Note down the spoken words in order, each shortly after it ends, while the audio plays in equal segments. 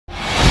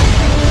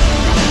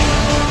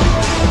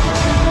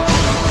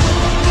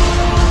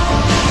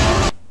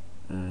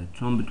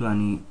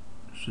بتوانی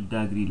شت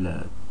داگری لە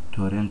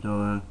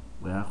تۆرنتەوە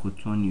و یاخود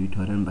چۆن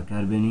یوتۆرنت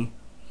بەکاربێنی.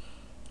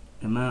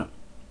 ئەمە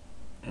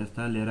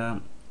ئێستا لێرە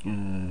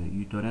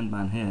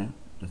یوتۆرنتمان هەیە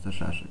لەسەر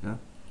شاشەکە.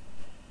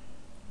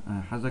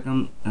 حەزەکەم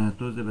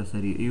تۆزە بە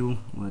سەریعی و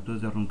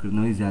تۆزە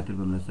ڕوونکردنەوەی زیاتر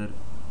بم لەسەر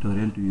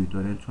تۆرنت و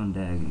یوتۆرنت چۆن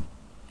داگری.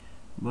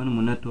 بۆ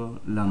نمونە تۆ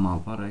لە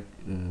ماڵپەڕێک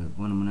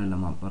بۆ نمونە لە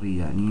ماڵپەڕی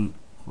یانی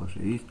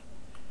خۆشەویست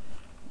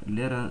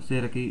لێرە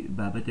سێرەکەی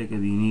بابەتێکە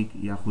بینیت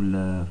یاخود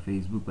لە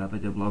فەیسبوک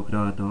بابەتێک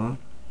بڵاوکراوەتەوە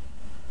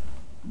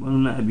بۆ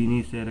نمونە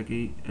ئەبینی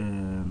سێرەکەی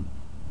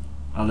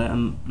ئەڵێ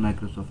ئەم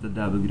مایکرۆسۆفتە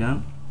دابگرە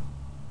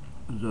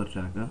زۆر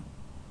چاکە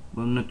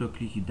بۆ نمونە تۆ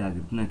کلیکی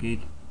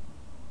داگرتنەکەیت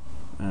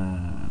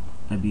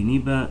ئەبینی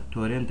بە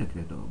تۆرێنت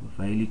دەکرێتەوە بە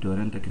فایلی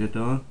تۆرێنت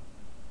دەکرێتەوە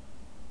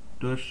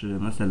تۆش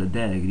مەسەلە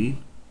دایەگری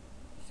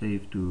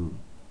سیف تو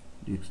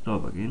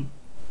دێسکتۆپەکەین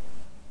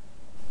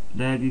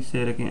دایەگری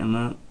سێرەکەی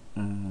ئەمە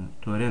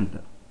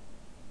تۆرێنتە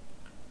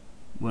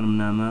بۆ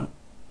نمونە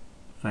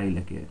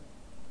فایلەکەیە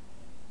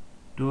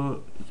تۆ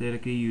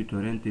سێرەکەی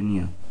یوتۆرێنت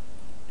نییە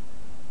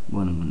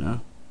بۆ نمونە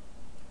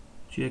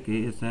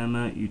چیەکەی ئێستا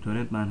ئەمە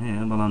یوتۆرێنتمان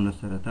هەیە بەڵام لە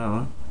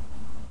سەرەتاوە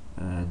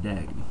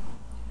دایەگری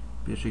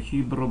پێشەکی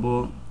بڕۆ بۆ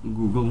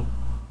گوگڵ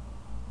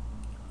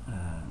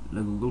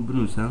لە گوگڵ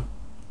بنووسە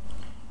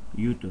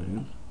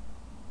uTorrent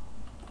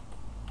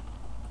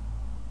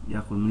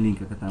یاخود من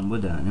لینکەکەتان بۆ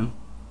دانم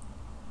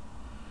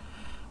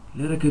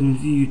لێرە کە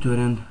نووسی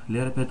uTorrent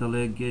لێرە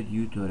پێتەڵێ get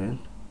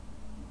uTorrent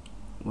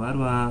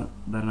واروها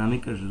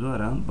بەرنامەیەکەش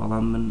زۆرە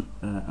بەڵام من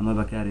ئەمە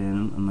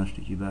بەکارێنم ئەمە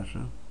شتێکی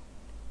باشە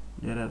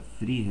لێرە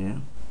فری هەیە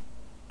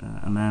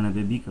ئەمانە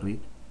بێ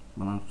بیکڕیت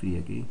بەڵام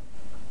فریەکەی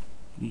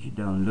هیچی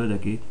داونلۆد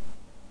دەکەیت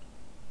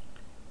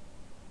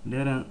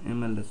لێرە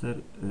ئێمە لەسەر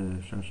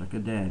شاشەکە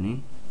دایانین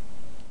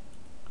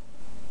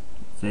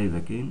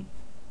سەیڤەکەین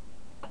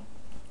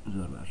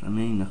زۆر باش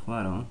ئەمەی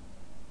نەخوارەوە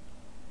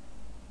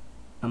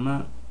ئەمە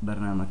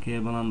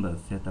بەرنامەکەیە بەڵام بە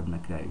سێتەپ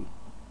نەکراوی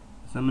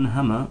ئەسا من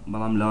هەمە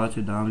بەڵام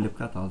لاواچە داوام لێ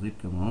بکات تازی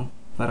بکەمەوە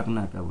فەرق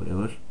ناکا بۆ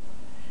ئێوەش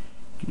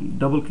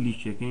دەبڵ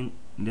کلیکێکین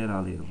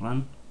لێراڵی ڕەن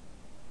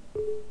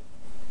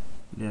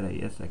لێرە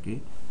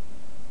ئێسەکەیت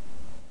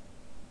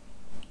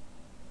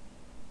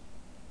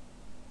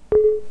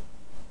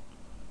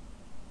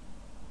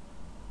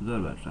زۆر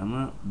باش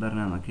ئەمە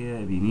بەرنامەکەیە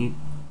بینیت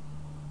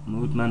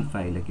وتمان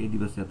فایلەکەی دی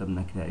بە سێتەپ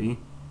نەکراوی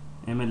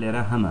ئێمە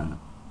لێرە هەمانە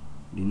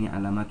بینی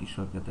علاماتی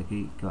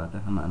شۆرکەتەکەی کەواتە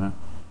هەمانە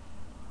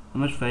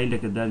ئەمەش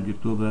فایلەکە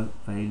دادگرتووە بە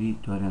فایلی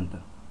تۆرێنتە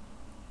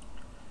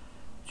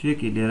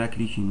چێکی لێرە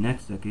کلیکی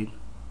نەکس دەکەیت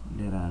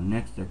لێرە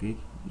نەکس دەکەیت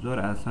زۆر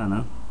ئاسانە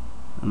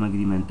ئەمە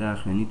گریمەنتە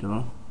خوێنیتەوە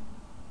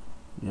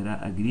لێرە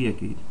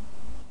ئەگریەکەیت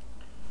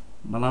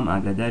بەڵام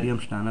ئاگاداری ئەم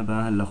شتانە بە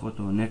لە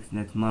خۆتەوە نەکس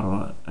نەکس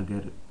مەڕەوە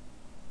ئەگەر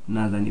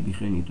نازانی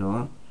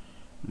بخوێنیتەوە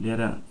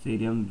لێرە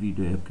سەیری ئەم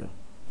ڤیدیۆ بکە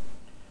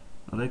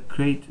ئەڵێ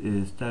create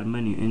start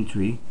menu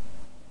entry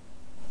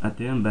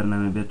ئەتەوێن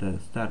بەرنامە بێتە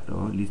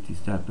ستارتەوە لیستی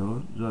ستارتەوە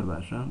زۆر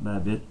باشە با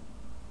بێت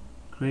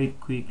create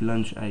quick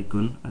launch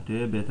icon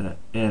ئەتەوێ بێتە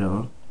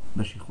ئێرەوە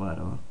بەشی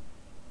خوارەوە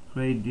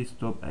create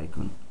desktop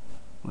icon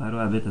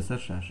واروها بێتە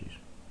سەر شاشیش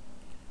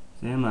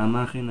سێمە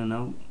ئەما خینە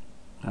ناو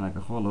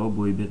تەنەکە خۆڵەوە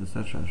بۆی بێتە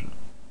سەر شاشە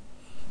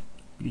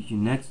کلیکی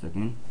next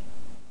دەکەین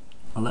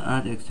ئەڵێ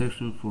add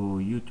exception for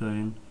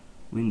uTorrent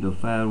window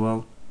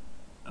firewall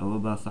ئەوە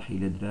با سەحی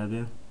لە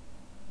درابێ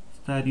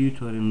start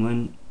uTorrent when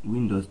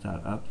windows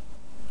start up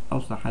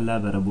ئەو سەحە لا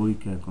بەرە بۆی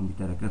کە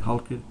کۆمپیوتەرەکەت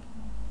هەڵکرد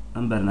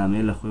ئەم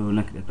بەرنامەیە لە خۆیەوە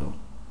نەکرێتەوە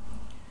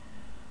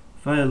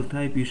فایل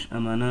تایپیش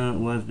ئەمانە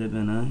واز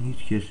دەبێنە هیچ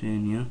کێشەیە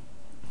نییە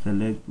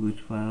select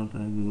which file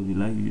type will be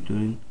like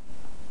uTorrent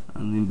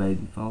and by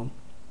default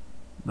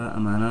با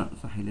ئەمانە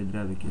سەحی لە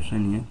درابێ کێشە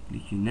نییە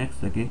کلیکی next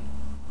دەکەیت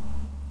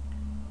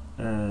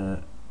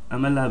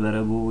ئەمە لا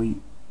بەرە بۆی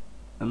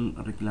ئەم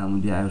ڕیکلام و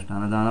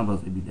دیایشتانە دانا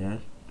بەز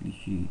ئەبیدایەت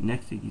کلیکی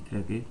نەکسێکی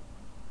ترەکەیت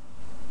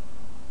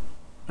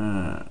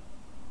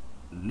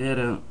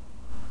لێرە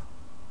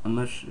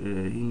ئەمەش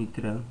هینی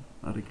ترە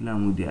ڕیکلام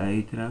و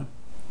دیایی ترە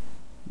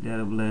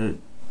لێرە بڵێ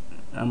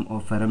ئەم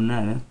ئۆفەرم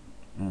ناوێ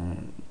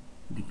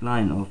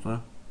دیکلاین ئۆفە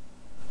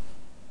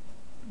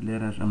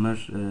لێرەش ئەمەش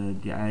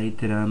دیایی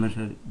ترە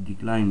ئەمەشە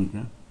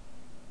دیکلاینیکە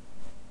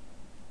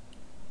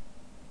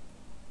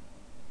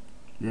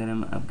لێرە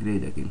ئەمە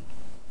ئەپگرێد دەکەین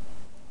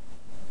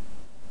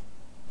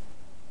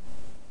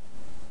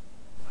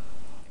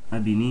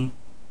ئەبینی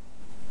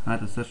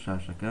هاتە سەر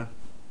شاشەکە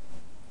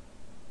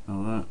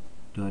ئەوە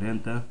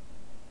تۆرێنتە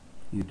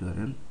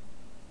یوتۆرێنت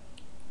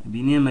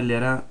بینی ئەمە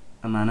لێرە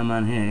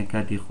ئەمانەمان هەیە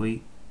کاتی خۆی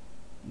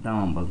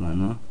داوام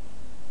بەزانەوە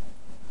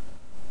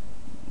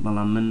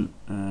بەڵام من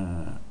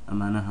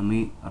ئەمانە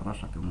هەمووی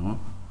ڕەشەکەمەوە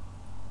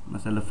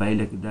مەسەلە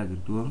فایلێک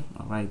داگرتووە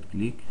ڕایت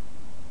کلیک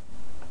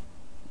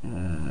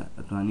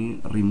ئەتوانی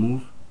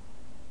ریموف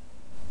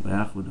و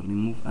یاخود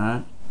ریموف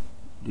ئاد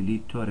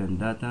دیلیت تۆرێنت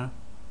داتا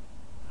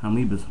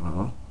هەمووی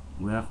بسڕەوە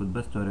و یاخود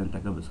بەس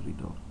تۆرێنتەکە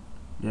بسڕیتەوە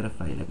لێرە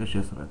فایلەکە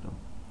شێسڕێتەوە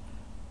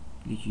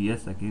کلیکی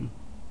یەس دەکەین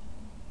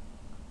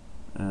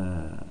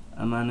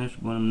ئەمانش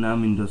بۆ ناو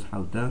ویندۆز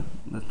حەوتە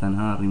بەس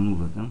تەنها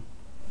ریموڤەکەم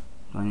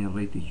توانی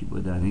ڕێیتێکی بۆ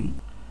دانین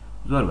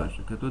زۆر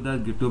باشە کە تۆ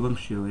دادگرتۆ بەم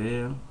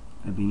شێوەیە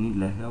ئەبینی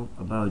لە هێڵ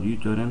about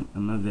uTorrent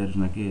ئەمە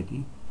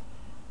ڤێرژنەکەیەتی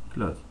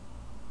کلۆز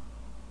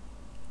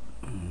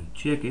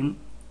چیەکەین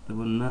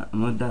دەبوونا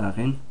ئەمە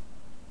داخین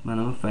من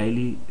ئەمە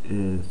فایلی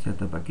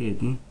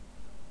سێتەپەکەیەتی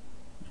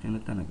خێنە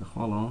تەنەکە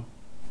خۆڵەوە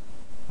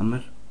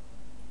ئەمەش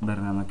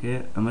بەرنامەکەیە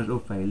ئەمەش ئەو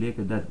فایلەیە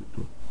کە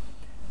دادگرتووە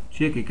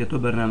چیەکێک کە تۆ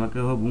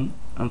بەرنامەکە هەبوو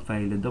ئەم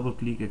فایلە دەبڵ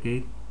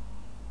کلیکەکەیت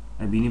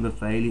ئەبینی بە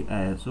فایلی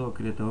ISO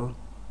کرێتەوە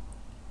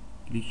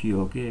کلیکی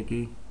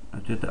ئۆکەیەکەی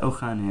ئەچێتە ئەو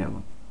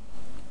خانەیەوە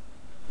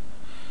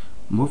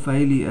بۆ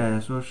فایلی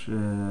ISOش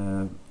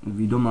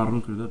ڤیدۆمان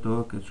ڕوون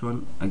کردوێتەوە کە چۆن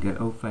ئەگەر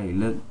ئەو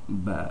فایلە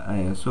بە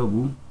ISO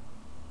بوو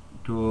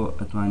تۆ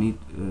ئەتوانیت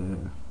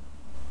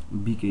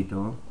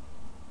بیکەیتەوە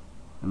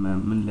ئەمە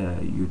من لە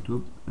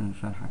یوتوب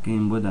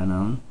شەرحەکەیم بۆ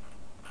داناون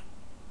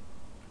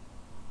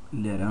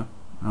لێرە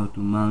how to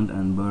mount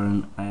and burn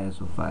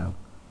ISO file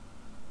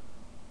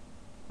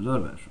زۆر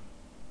باش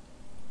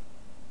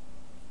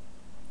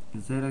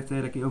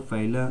سەیرەکەی ئەو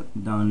فایلە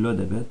داونلۆد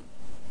دەبێت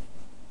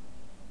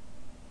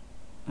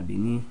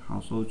ئەبینی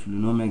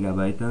 749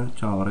 مێگابایتە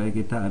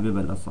چاوەڕێیەکی تا ئەبێ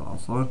بە لە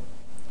ساسە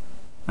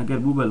ئەگەر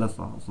بوو بە لە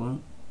ساسە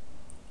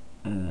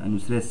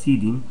ئەنووسرە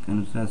سیدین کە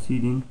نووسرا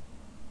سیدین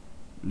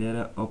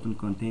لێرە open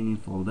containing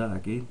folder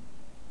ئەکەیت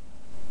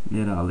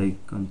لێرە ئەڵێ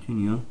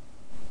continue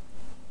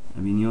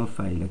ئەبینیەوە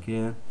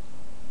فایلەکەیە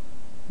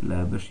لە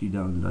بەشی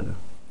داونلۆدە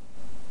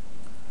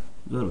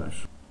زۆر باش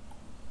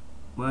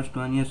واش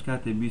توانیش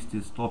کاتێ بیستی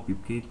ستۆپی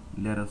بکەیت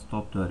لێرە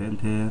ستۆپ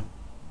تۆرنت هەیە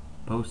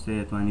پەوستە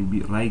توانی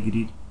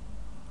ڕایگریت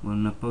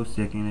وەنە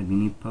پەوستێکەکەینە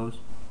بینی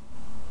پەوست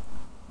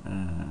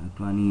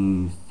توانی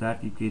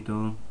ستارتی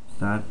بکەیتەوە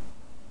ستارت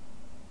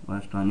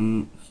واش توانی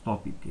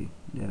ستۆپی بکەیت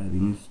لێرە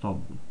بینی ستۆپ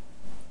بوو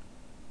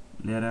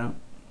لێرە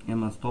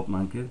ئێمە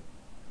ستۆپمان کرد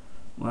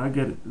و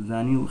ئەگەر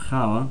زانی و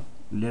خاوە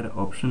لێرە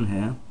ئۆپشن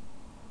هەیە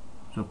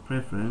چۆ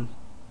پرێفرنس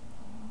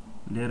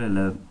لێرە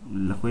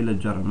لە خۆی لە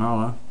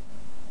جەرناڵە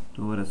تۆ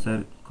وەرە سەر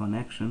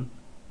کۆنێکشن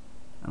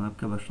ئەمە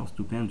بکە بە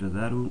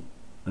 65,000 و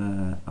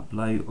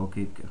ئەپلای و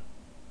ئۆکەی بکە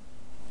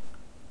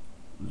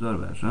زۆر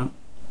باشە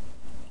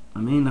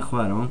ئەمەی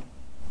نەخوارەوە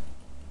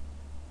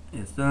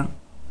ئێستا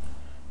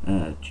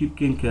چی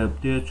بکەین کە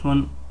بتێ چۆن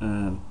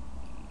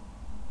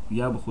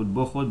یا بخۆت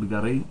بۆ خۆت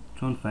بگەڕی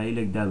چۆن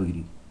فایلێک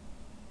دابگریت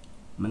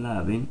مەلا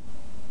بین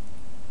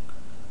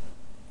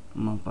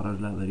ماڵپەڕەش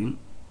لابەرین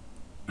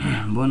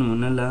بۆ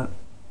نمونە لە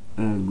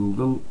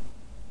گوگڵ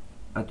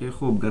ئەتوێ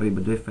خۆ بگەڕی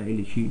بە دوای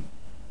فایلێکی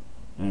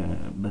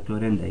بە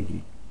تۆرێن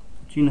دایگری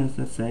چینە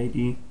سەر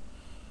سایتی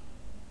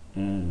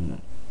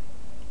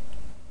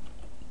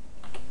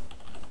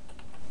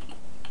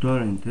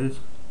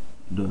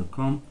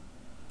torrents.com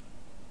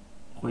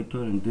خۆی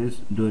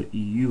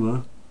torrents.eu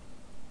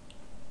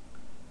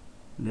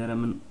لێرە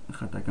من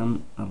خەتەکەم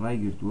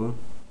ڕایگرتووە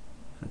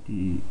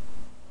خەتی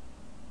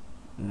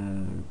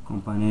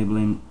کۆمپانیای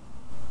بڵێن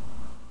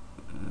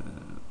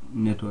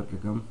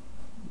نێتوەرکەکەم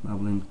با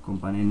بڵێن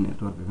کۆمپانیای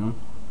نێتوەرکەکەم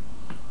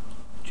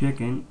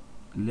چێکەین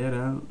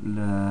لێرە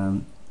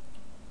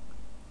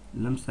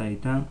لەم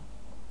سایتە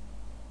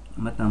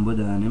مەتان بۆ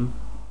دەدانم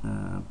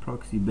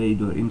proxy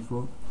bay.info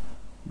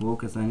بۆ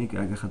کەسانی کە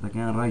ئەگە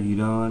خەتەکان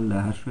ڕاگیراوە لە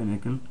هەر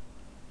شوێنێکن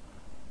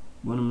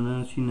بۆ نمونە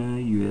چینە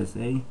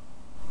USA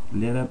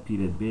لێرە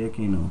پیرەت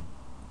بەیەکەینەوە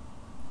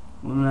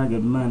بۆ ناگە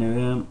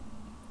بمانەوێ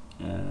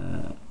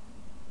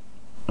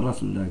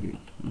ڕسم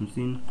داگرین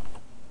نووسین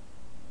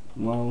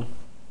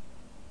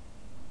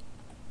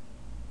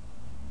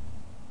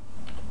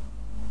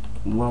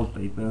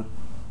wallpaper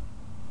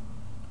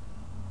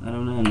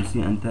ئەرەونا ئەنووسی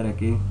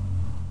ئەنتەرەکەی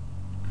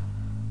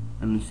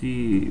ئەنووسی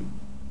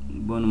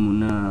بۆ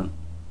نمونە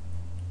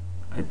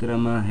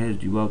ئەترەمە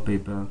هێژی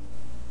wallpaper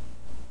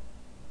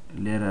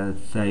لێرە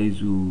سایز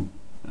و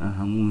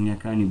هەموو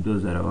هینەکانی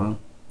بدۆزەرەوە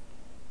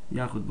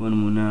یاخود بۆ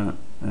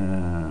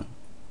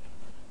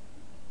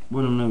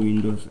نمونە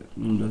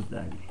ویندۆز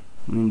داگری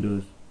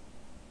ویندۆز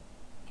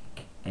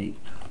 8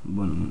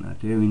 بۆ نمونە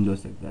توێ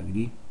ویندۆسێک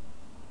داگری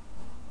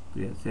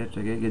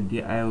سێرچەکەی گە دی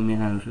ئایا و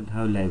میهانوشت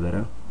هەو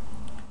لایبەرە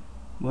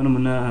بۆ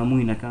نمونە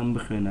هەموو هینەکان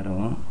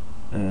بخوێنەرەوە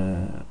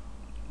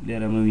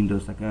لێرە ئەمە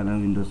ویندۆسەکانە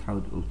ویندۆز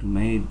 7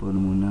 ئوڵتیمەیت بۆ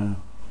نمونە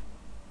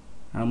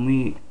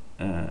هەمووی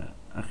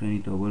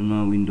ئەخوێنیتەوە بۆ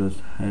نمونە ویندۆز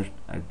 8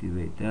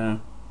 ئاکتیڤیتە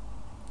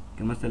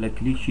کە مەسەلە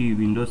کلیکی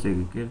ویندۆسێک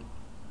کرد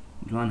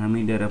جوان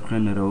هەمووی لێرە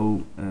بخوێنەرەوە و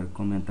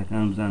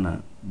کۆمنتەکان بزانە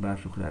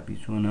باش و خراپی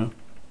چۆنە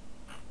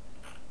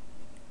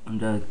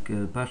ئەمجا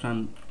پاشان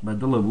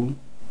بەدڵە بوو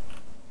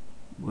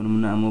بۆ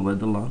نمونە ئەمە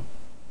بەدڵە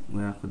و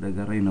یاخود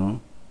دەگەڕێینەوە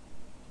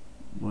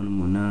بۆ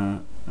نمونە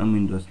ئەم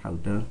ویندۆز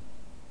 7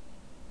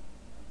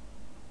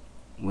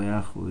 و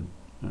یاخود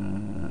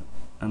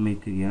ئەمەی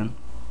تریان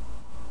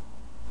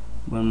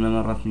بۆ نمونە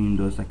ڕەسمی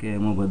ویندۆسەکەی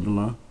ئەمە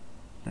بەدڵە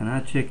تەنها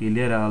چێکی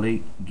لێرە ئاڵێ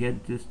get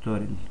this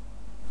torrent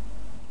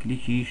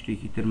کلیکی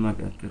شتێکی تر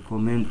مەکە کە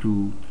کۆمنت و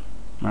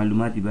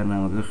معلوماتی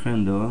بەرنامەکە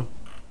خوێندەوە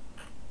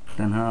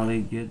تەنها ئاڵێ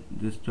get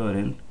this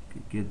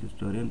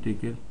torrent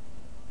کرد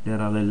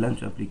لێرە ئاڵێ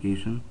launch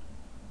application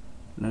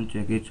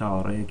لەنچەکەی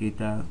چاوەڕێیەکەی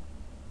تا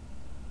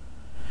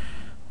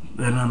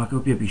بەرنامەکە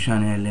و پێ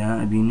پیشانەیە لێ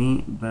ئەبینی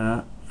بە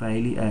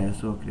فایلی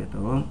ISO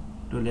کرێتەوە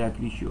تۆ لیا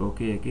کلیکی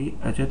ئۆکەیەکەی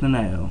ئەچێتە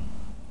نایەوە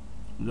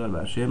زۆر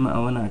باش ئێمە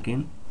ئەوە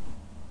ناکەین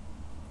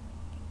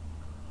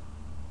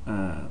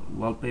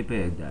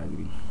واڵپەیپەیەک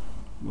داگرین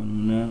بۆ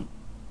نمونە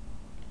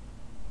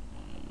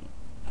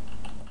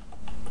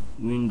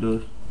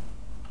Windows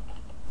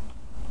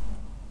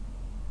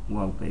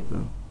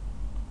wallpaper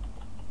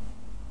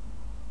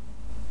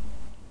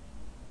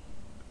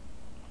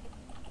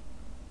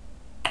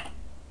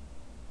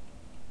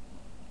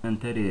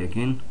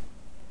انتريكن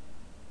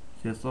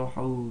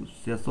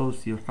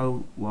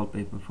 337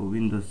 wallpaper for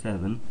Windows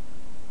 7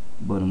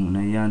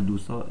 برمونا يعني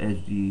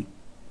 200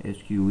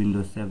 HQ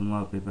Windows 7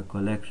 wallpaper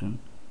collection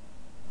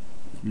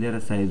ليرة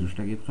سايز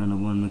وشتاقي بخوانا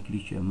بون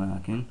مكليش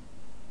معاكن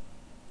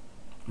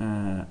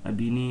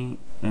أبيني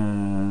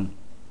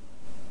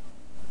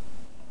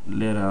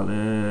ليرة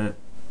على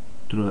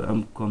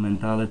ام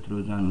كومنتالة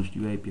تروجان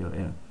وشتوي بيو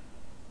ايه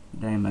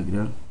دايما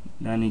اقدر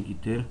داني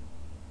كتير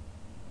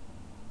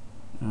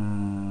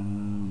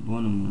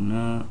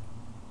بونمونا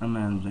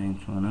اما زين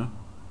شونا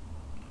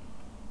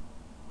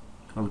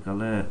خلق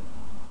على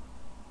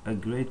a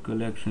great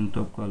collection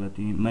top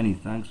quality many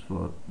thanks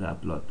for the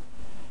upload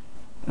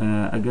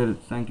اگر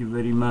thank you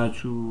very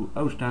much و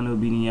او شتانه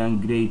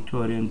بینیان great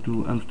torrent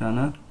و ام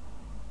شتانه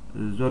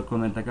زۆر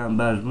کۆمنتەکان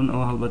باش بوون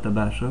ئەوە هەڵبەتە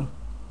باشە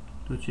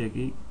تۆ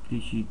چێکی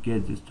کلیکی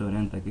get this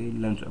torrentەکەی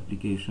launch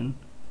application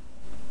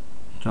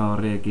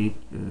چاوەڕێیەکەیت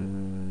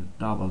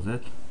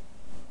دابەزێت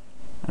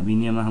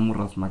ئەبینی ئەمە هەموو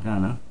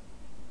ڕەسمەکانە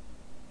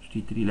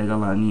شتی تری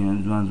لەگەڵا نییە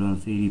جوان جوان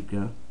سەیری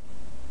بکە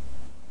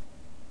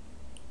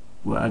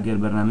و ئەگەر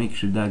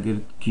بەرنامەیەکیشت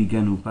داگرت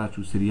کیگەن و پاچ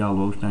و سریاڵ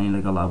و شتانی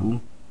لەگەڵا بوو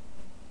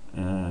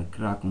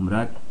کراک و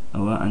مراک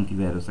ئەوە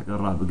ئەنتیڤایرۆسەکە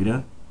ڕابگرە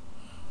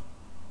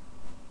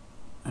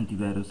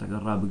ئەنتیڤایرۆسەکە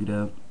ڕابگرە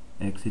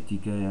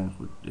ئەکسیتیکە یان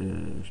خود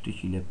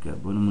شتێکی لێ بکە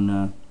بۆ نمونە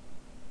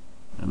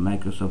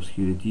مایکرۆسۆفت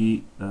سکیۆریتی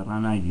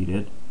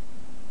ڕاناگیرێت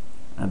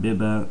ئەبێ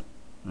بە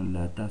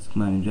لە تاسک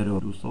مانیجەرەوە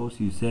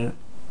 233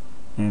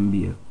 MB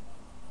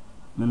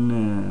من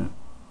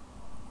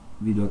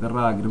ڤیدیۆکە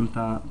ڕاگرم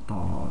تا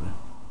تەواوە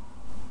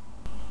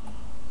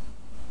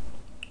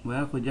و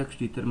یاخود یەک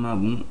شتی تر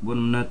مابوو بۆ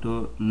نمونە تۆ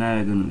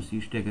ناوێگە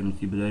نووسی شتێکە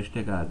نووسی بدای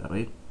شتێکە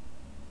ئاگەڕێیت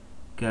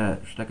کە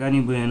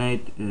شتەکانی بۆ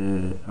هێنایت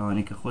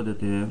ئەوانەی کە خۆ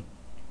دەتەوێت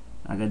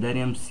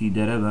ئاگاداریم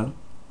سیدەرە بە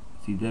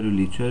سیدەر و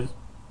لیچەرز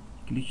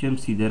کلیکم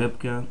سیدەرە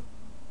بکە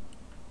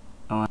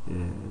ئەوان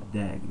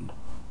داگری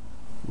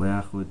و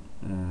یاخود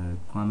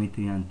کوامی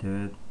تریان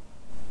تەوێت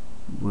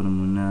بۆ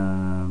نمونە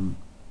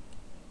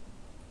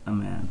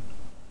ئەمەیان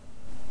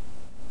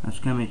هەچ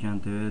کامێکیان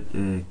تەوێت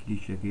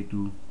کلیکەکەیت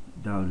و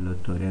داونلۆد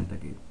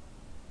تۆرێنتەکەیت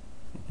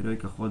ترەوەی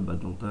کە خۆت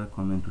بەدڵتە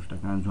کۆمنت و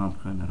شتەکان جوان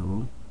بخوێنەرەوە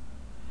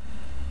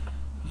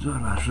زۆر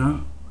باشە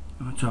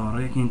ئەمە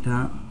چاوەڕێیەکەین تا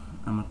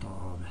ئەمە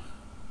تەواو بێت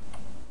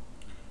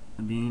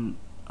ئەبین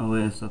ئەوە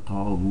ئێستا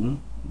تەواو بوو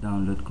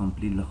داونلۆد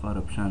کۆمپلیت لە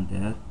خوارە پیشان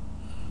دەهێت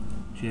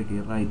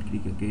شتێکی ڕایت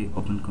کلیکەکەی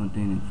ئۆپن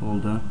کۆنتێنینگ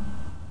فۆڵدەر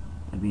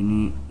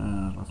ئەبینی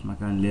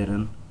ڕەسمەکان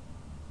لێرن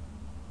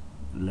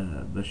لە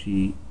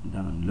بەشی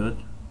داونلۆد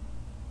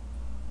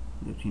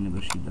دەچینە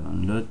بەشی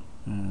داونلۆد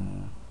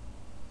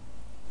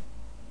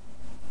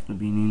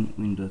ئەبینین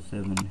Windows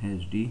 7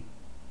 HD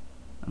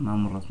ئەمە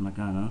هەموو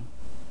ڕەسمەکانە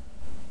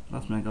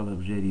ڕەسمێکە لە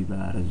بژێری بە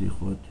ئارەزوی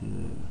خۆت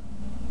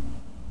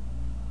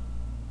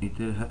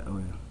ئیتر هەر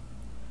ئەوەیە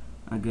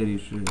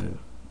ئەگەریش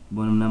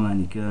بۆ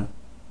نمونەمانی کە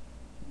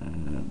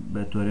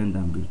بە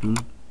تۆرێندام گرتوون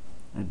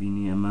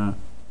ئەبینی ئەمە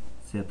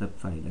سێتەپ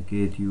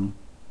فایلەکەیەتی و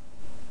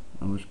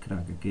ئەوەش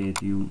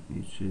کراکەکەیەتی و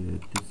هیچ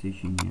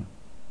ترسێکی نییە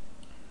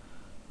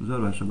زۆر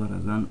باشە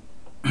بەڕێزان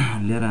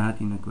لێرە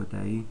هاتینە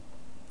کۆتایی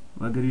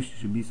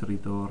وەگەریشتیش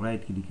بیسڕیتەوە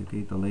ڕایت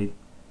کلیکەکەی دەڵێیت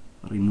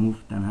remove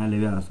تەنها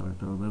لەوێ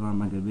ئاسڕێتەوە بەڵام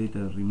ئەگەر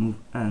بێتە remove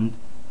and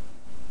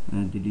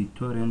delete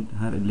torrent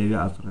هەر لەوێ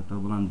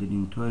ئاسڕێتەوە بەڵام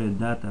delete torrent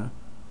data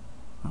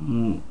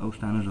هەموو ئەو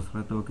شتانەش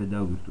ئەسڕێتەوە کە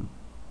داوگرتوون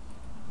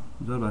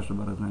زۆر باشە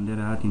بەڕێزان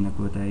لێرە هاتینە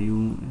کۆتایی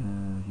و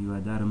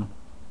هیوادارم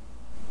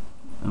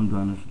ئەم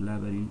دوانش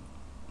لابەرین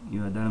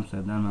هیوادارم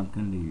سەردانمان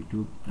بکەن لە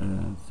یوتوب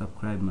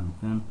سەبسکرایبمان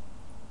بکەن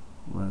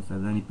و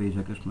سەردانی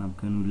پێیجەکەشمان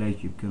بکەن و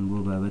لایکی بکەن بۆ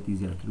بابەتی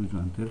زیاتر و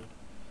جوانتر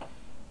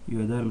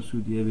هیوادارم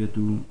سوودیە بێت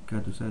و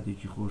کات و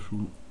ساتێکی خۆش و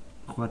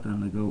خواتان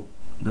لەگەڵ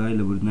داوای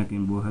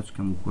لەبوردنەکەین بۆ هەچ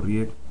کەم و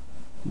کوڕیەک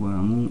و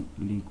هەموو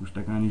لینک و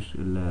شتەکانیش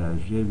لە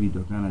ژێر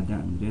ڤیدیۆکانە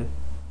دانرێت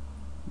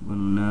بۆ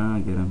نمونە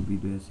گەرم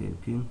ڤیدیۆ سێر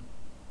بکەین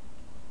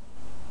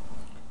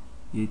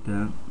یەیتە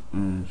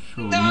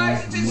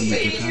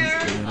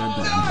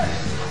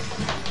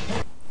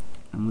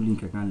هەموو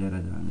لینکەکان لێرە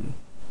دانرێت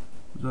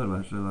زۆر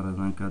باشە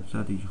بەڕێزان کات و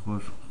ساتێکی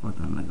خۆش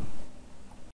خواتان لەگەڵ